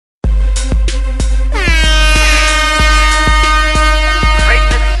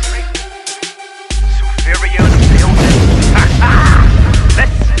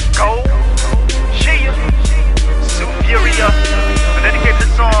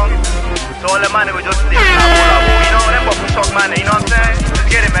man we just live Labo Labo. You know, them bubble talk man, you know what I'm saying? Let's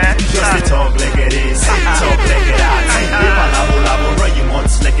get it, man. Just to talk like it is, talk like it out. Live a Labo Labo, run you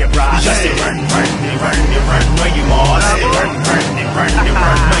once like it right. Just to run you more. Run you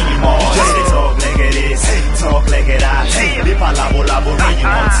more. Just to talk like it is, talk like it out. Live a Labo Labo, run you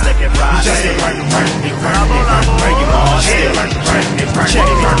once like it right. Just to run you more. Check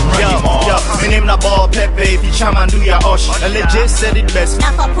it, run you more. My name na Ball Pepe, if you chairman do your osh. A legit said it best.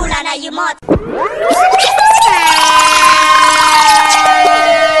 Now for pull na you mouth.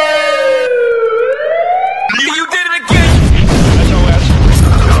 You did it again.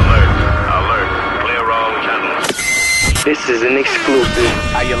 Alert, clear wrong channel. This is an exclusive.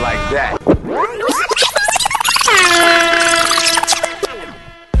 How you like that?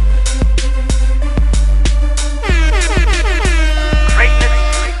 Greatness.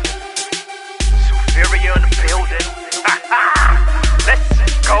 Souferior in the building. Let's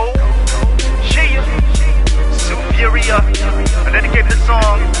go. Souferior. I dedicate this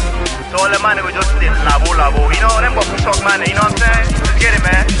song to all the man who just did Labo Labo. You know, them bubble talk man, you know what I'm saying? Let's get it,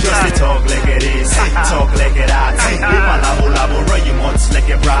 man. Just to talk like it is, talk like it out. Live a Labo Labo, run you once like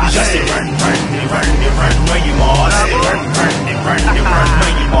it right. Just to run you more. Run you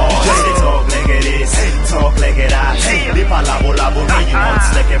more. Just to talk like it is, talk like it out. Live a Labo Labo, run you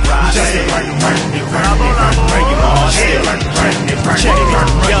once like it right. Just to run you more. Check it,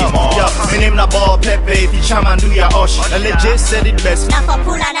 run you more. My name na Ball Pepe, if you chairman do your osh. A legit said it best. Now for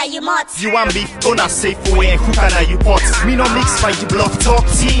pull na you mouth. You want beef, go na safe away and cook na you pot. Me no mix fight you bluff, talk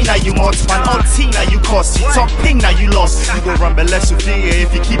tea na you mot. Man all tea na you cost, you talk ping na you lost. You go run less Souferior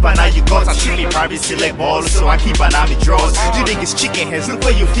if you keep an eye you got. I strictly privacy like balls, so I keep an eye me draws. You think it's chicken heads, look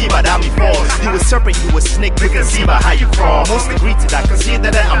where you feel by that me fall. You a serpent, you a snake, we can see by how you crawl. Most agree to that, cause here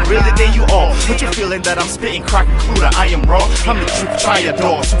that I'm really there you all. But you feeling that I'm spitting crack and clue that I am raw. I'm the truth, try your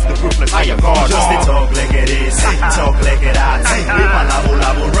door, Souf the ruthless, I am God. Just to talk like it is, talk like it out. Live a Labo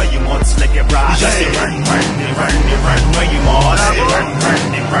Labo, run you once like it right. Just to run you more. Run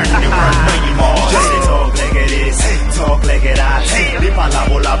you more. Just to talk like it is, talk like it out. Live a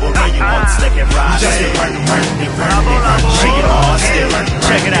Labo Labo, run you once like it right. Just to run you more.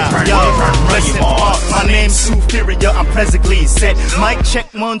 Check it out, yo. Listen, my name's Souferior, I'm presently set. Mic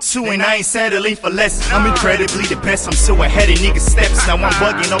check 1, 2, and I ain't settling for less. I'm incredibly the best, I'm so ahead of niggas' steps. Now I'm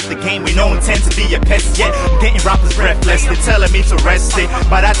bugging off the game with no intent to be a pest yet. I'm getting rappers breathless, they're telling me to rest it.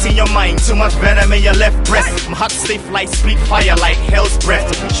 But that's in your mind, too much venom in your left breast. I'm hot, stay flight, speak fire like hell's breath.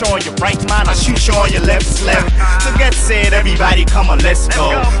 To put you on your right mind, I shoot you on your left left. So get said, everybody come on, let's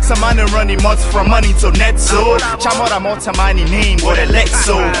go. Some man running months from money to net so. Chamora mota money name, what a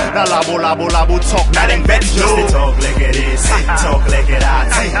Lexo. Now Labo Labo Labo talk, not in bed. Just to talk like it is, talk like it out.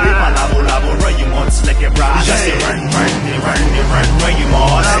 Live a Labo Labo, run you once like it right. Just to run you more. Run you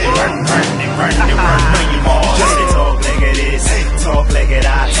more. Just to talk like it is, talk like it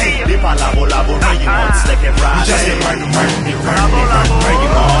out. Live a Labo Labo, run you once like it right. Just to run you more.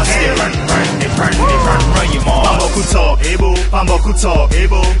 Run you more. Pamboku talk, ebo. Pamboku talk,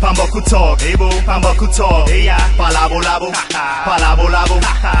 ebo. Pamboku talk, ebo. Pamboku talk, yeah. Labo Labo, Labo Labo,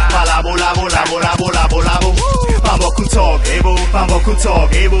 Labo Labo, Labo Labo. Pamboku talk, ebo. Pamboku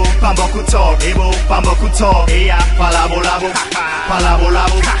talk, ebo. Pamboku talk, ebo. Pamboku talk, yeah. Labo Labo, Labo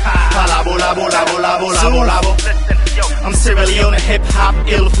Labo, Labo Labo. I'm Leone, hip-hop,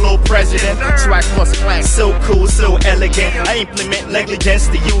 ill-flow president. Swag plus clang, so cool, so elegant. I implement negligence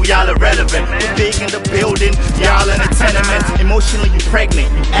to you, y'all irrelevant. We're big in the building, y'all in the tenement. Emotionally you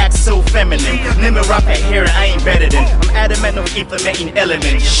pregnant, you act so feminine. Let me rap it here, I ain't better than. I'm adamant of implementing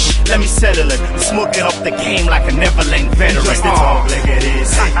elements. Shh, let me settle it. I'm smoking up the game like a Neverland veteran. Just to talk like it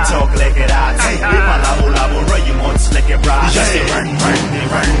is, talk like it out. Live a Labo Labo, run you once like it right. Just to run you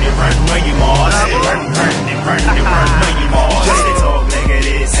more. Run you more. Just to talk like it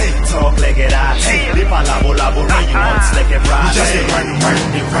is, talk like it out. Live a Labo Labo, run you once like it right. Just to run you more.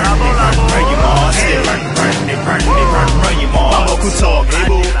 Run you more. Pamboku talk,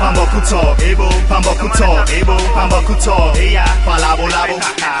 ebo. Pamboku talk, ebo. Pamboku talk, ebo. Pamboku talk, yeah. Labo Labo,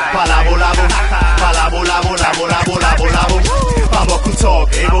 Labo Labo, Labo Labo, Labo Labo. Pamboku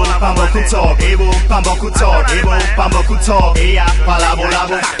talk, ebo. Pamboku talk, ebo. Pamboku talk, ebo. Pamboku talk, yeah. Labo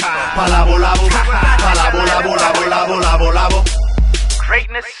Labo, Labo Labo, Labo Labo, Labo Labo.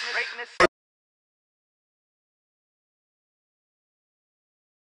 Greatness.